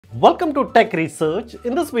Welcome to Tech Research.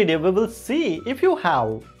 In this video, we will see if you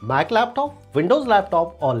have Mac laptop, Windows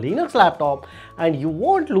laptop or Linux laptop and you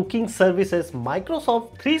want looking services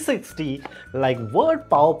Microsoft 360 like Word,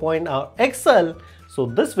 PowerPoint or Excel. So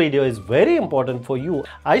this video is very important for you.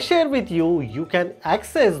 I share with you, you can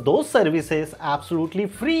access those services absolutely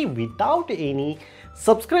free without any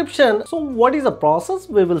subscription. So what is the process?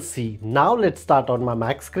 We will see. Now let's start on my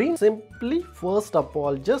Mac screen. Simply first of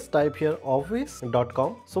all, just type here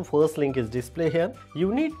office.com. So first link is display here.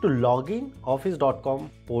 You need to log in office.com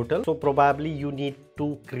portal. So probably you need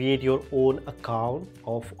to create your own account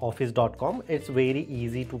of office.com. It's very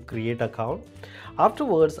easy to create account.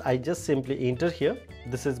 Afterwards, I just simply enter here.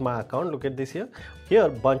 This is my account. Look at this here. Here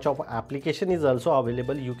bunch of application is also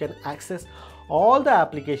available. You can access all the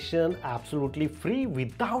application absolutely free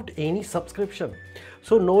without any subscription.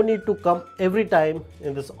 So no need to come every time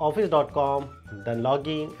in this office.com, then log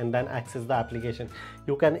in and then access the application.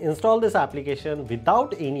 You can install this application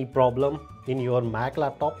without any problem in your Mac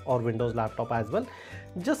laptop or Windows laptop as well.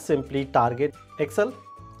 Just simply target Excel,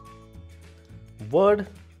 Word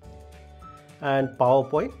and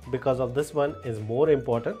PowerPoint, because of this one is more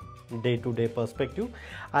important day-to-day perspective.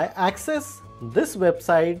 I access this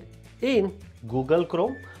website in Google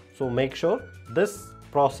Chrome, so make sure this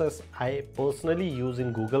process I personally use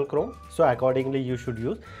in Google Chrome, so accordingly you should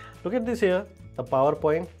use. Look at this here, the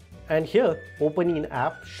PowerPoint, and here open in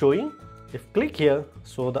app showing. If click here,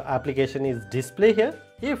 so the application is display here.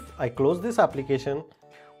 If I close this application,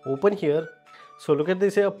 open here, so look at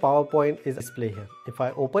this here, PowerPoint is display here. If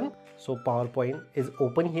I open, so PowerPoint is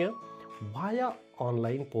open here via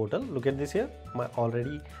online portal. Look at this here, my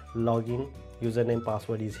already login username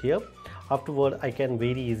password is here. Afterward, I can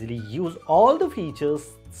very easily use all the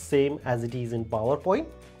features same as it is in PowerPoint.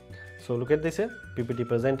 So look at this here, PPT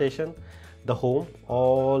presentation, the home,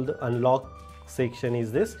 all the unlock section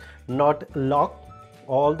is this, not lock,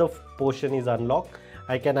 all the portion is unlocked.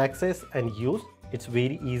 I can access and use. It's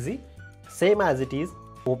very easy, same as it is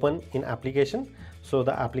open in application. So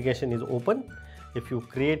the application is open. If you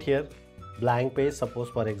create here blank page, suppose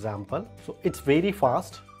for example, so it's very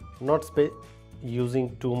fast, not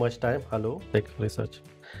using too much time. Hello, Tech Research.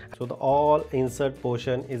 So the all insert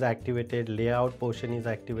portion is activated, layout portion is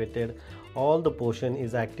activated, all the portion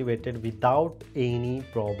is activated without any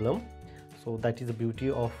problem. So that is the beauty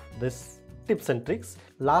of this tips and tricks.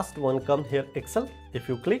 Last one come here, Excel. If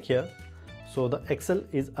you click here, so the Excel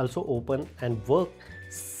is also open and work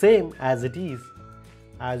same as it is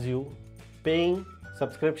as you paying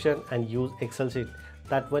subscription and use Excel sheet.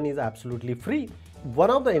 That one is absolutely free.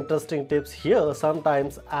 One of the interesting tips here,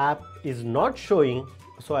 sometimes app is not showing,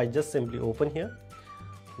 so I just simply open here,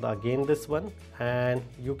 again this one, and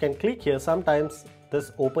you can click here. Sometimes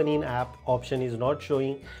this open in app option is not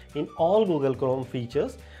showing in all Google Chrome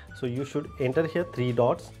features, so you should enter here 3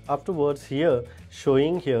 dots. Afterwards here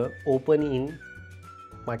showing here open in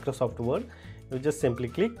Microsoft Word, you just simply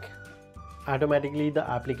click. Automatically the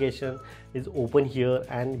application is open here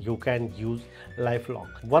and you can use lifelong.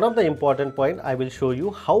 One of the important point, I will show you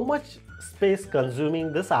how much space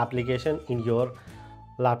consuming this application in your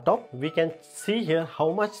laptop. We can see here how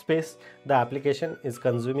much space the application is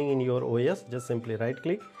consuming in your OS. Just simply right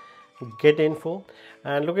click, get info,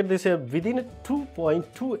 and look at this here, within a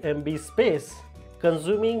 2.2 MB space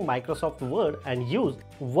consuming Microsoft Word and use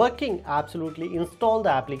working absolutely install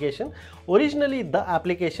the application. Originally the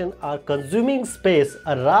application are consuming space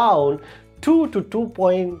around 2 to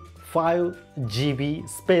 2.5 GB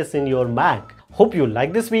space in your Mac. Hope you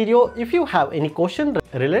like this video. If you have any question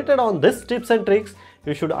related on this tips and tricks,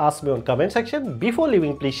 you should ask me on comment section. Before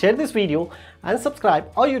leaving, please share this video and subscribe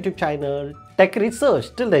our YouTube channel Tech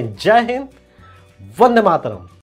Research. Till then, Jai Hind, Vande Mataram.